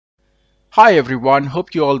Hi everyone,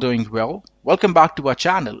 hope you all doing well. Welcome back to our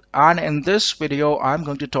channel, and in this video I'm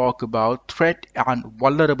going to talk about threat and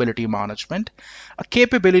vulnerability management, a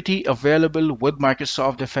capability available with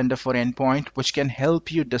Microsoft Defender for Endpoint which can help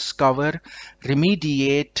you discover,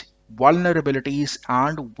 remediate vulnerabilities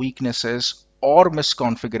and weaknesses or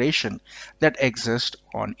misconfiguration that exist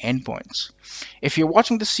on endpoints. If you're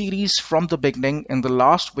watching the series from the beginning, in the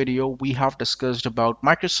last video we have discussed about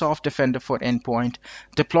Microsoft Defender for Endpoint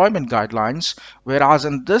deployment guidelines, whereas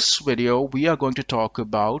in this video we are going to talk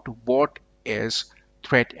about what is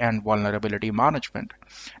threat and vulnerability management.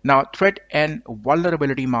 Now, threat and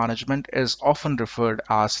vulnerability management is often referred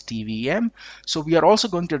as TVM. So we are also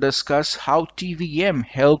going to discuss how TVM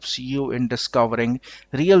helps you in discovering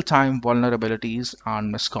real-time vulnerabilities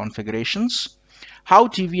and misconfigurations, how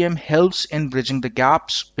TVM helps in bridging the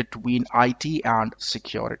gaps between IT and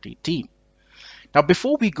security team. Now,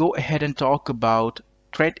 before we go ahead and talk about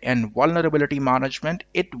threat and vulnerability management,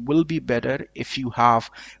 it will be better if you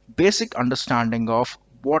have basic understanding of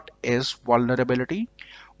what is vulnerability,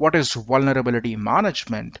 what is vulnerability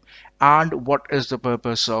management, and what is the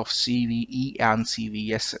purpose of CVE and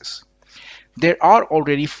CVSS. There are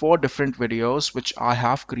already 4 different videos which I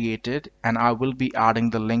have created, and I will be adding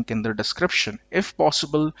the link in the description. If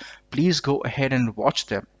possible, please go ahead and watch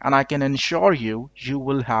them, and I can ensure you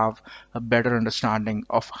will have a better understanding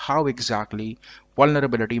of how exactly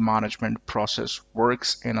vulnerability management process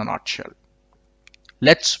works in a nutshell.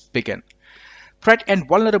 Let's begin. Threat and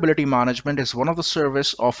vulnerability management is one of the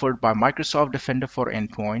services offered by Microsoft Defender for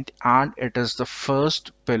Endpoint, and it is the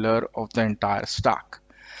first pillar of the entire stack.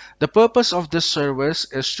 The purpose of this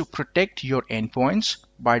service is to protect your endpoints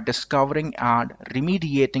by discovering and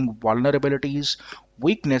remediating vulnerabilities,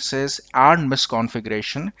 weaknesses, and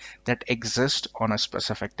misconfiguration that exist on a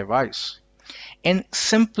specific device. In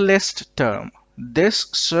simplest term,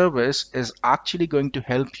 this service is actually going to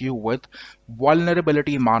help you with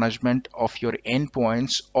vulnerability management of your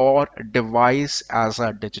endpoints or device as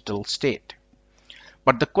a digital state.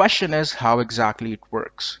 But the question is how exactly it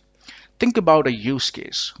works. Think about a use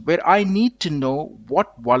case where I need to know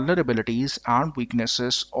what vulnerabilities and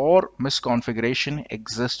weaknesses or misconfiguration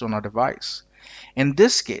exist on a device. In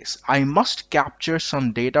this case, I must capture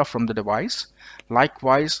some data from the device,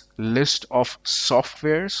 likewise list of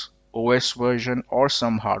softwares, OS version, or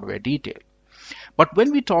some hardware detail. But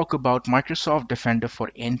when we talk about Microsoft Defender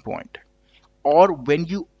for Endpoint, or when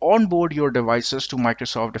you onboard your devices to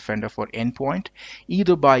Microsoft Defender for Endpoint,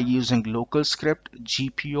 either by using local script,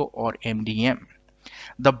 GPO, or MDM,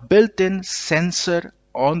 the built-in sensor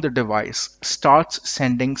on the device starts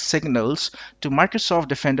sending signals to Microsoft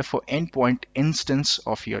Defender for Endpoint instance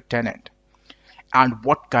of your tenant. And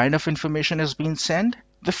what kind of information is being sent?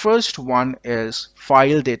 The first one is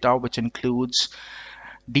file data, which includes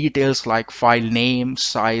details like file name,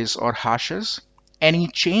 size, or hashes, any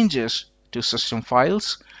changes to system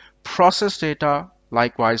files, process data,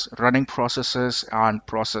 likewise running processes and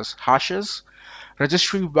process hashes,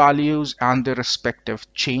 registry values and their respective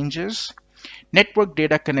changes, network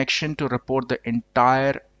data connection to report the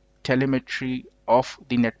entire telemetry of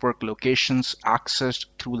the network locations accessed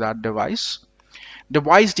through that device,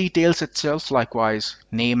 device details itself, likewise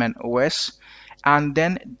name and OS, and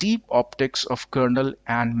then deep optics of kernel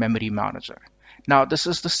and memory manager. Now, this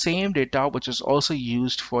is the same data which is also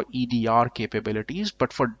used for EDR capabilities,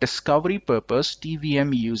 but for discovery purpose,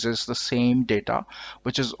 TVM uses the same data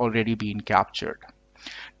which is already being captured.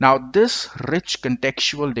 Now, this rich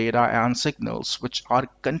contextual data and signals, which are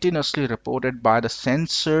continuously reported by the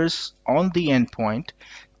sensors on the endpoint,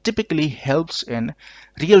 typically helps in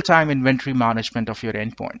real-time inventory management of your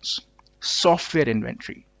endpoints. Software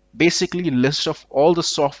inventory, basically list of all the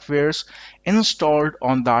softwares installed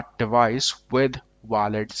on that device with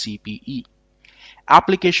valid CPE.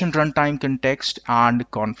 Application runtime context and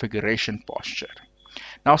configuration posture.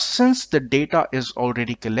 Now, since the data is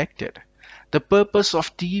already collected, the purpose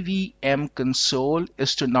of TVM console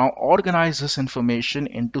is to now organize this information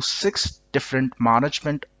into 6 different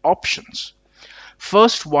management options.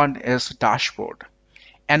 First one is dashboard,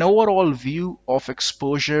 an overall view of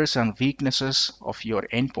exposures and weaknesses of your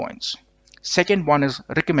endpoints. Second one is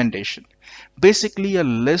recommendation, basically a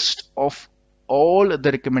list of all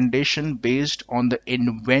the recommendation based on the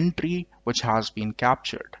inventory which has been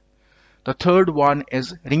captured. The third one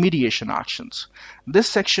is remediation actions. This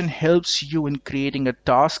section helps you in creating a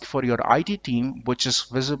task for your IT team which is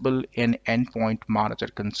visible in Endpoint Manager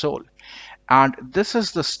console. And this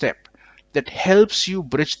is the step that helps you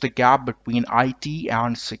bridge the gap between IT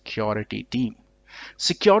and security team.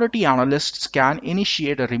 Security analysts can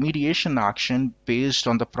initiate a remediation action based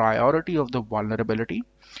on the priority of the vulnerability,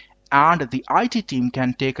 and the IT team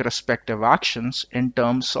can take respective actions in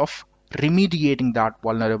terms of remediating that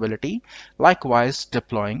vulnerability, likewise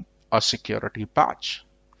deploying a security patch.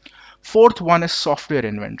 Fourth one is software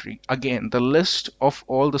inventory. Again, the list of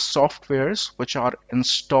all the softwares which are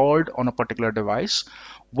installed on a particular device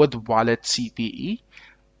with valid CPE,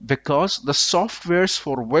 because the softwares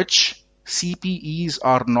for which CPEs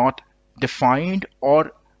are not defined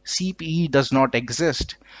or CPE does not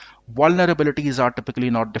exist, vulnerabilities are typically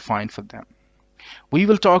not defined for them. We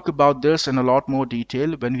will talk about this in a lot more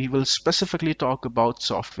detail when we will specifically talk about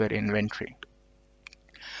software inventory.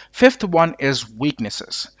 Fifth one is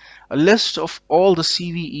weaknesses, a list of all the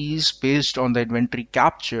CVEs based on the inventory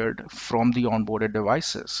captured from the onboarded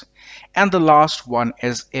devices. And the last one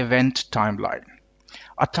is event timeline,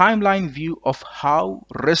 a timeline view of how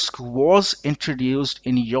risk was introduced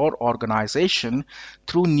in your organization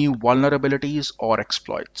through new vulnerabilities or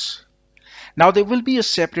exploits. Now there will be a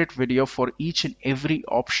separate video for each and every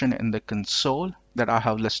option in the console that I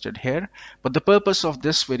have listed here, but the purpose of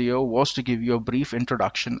this video was to give you a brief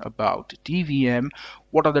introduction about TVM,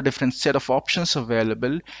 what are the different set of options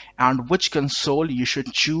available, and which console you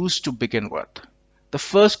should choose to begin with. The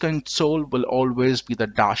first console will always be the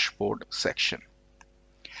dashboard section.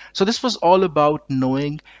 So this was all about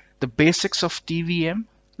knowing the basics of TVM.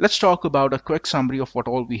 Let's talk about a quick summary of what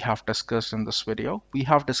all we have discussed in this video. We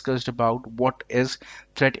have discussed about what is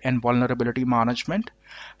threat and vulnerability management,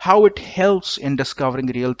 how it helps in discovering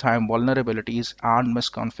real-time vulnerabilities and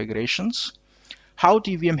misconfigurations, how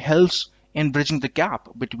TVM helps in bridging the gap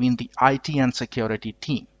between the IT and security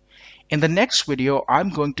team. In the next video, I'm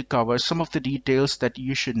going to cover some of the details that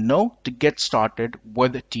you should know to get started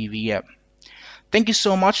with TVM. Thank you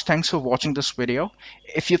so much. Thanks for watching this video.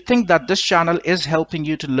 If you think that this channel is helping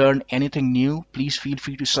you to learn anything new, please feel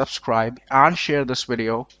free to subscribe and share this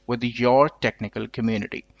video with your technical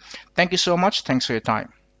community. Thank you so much. Thanks for your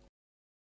time.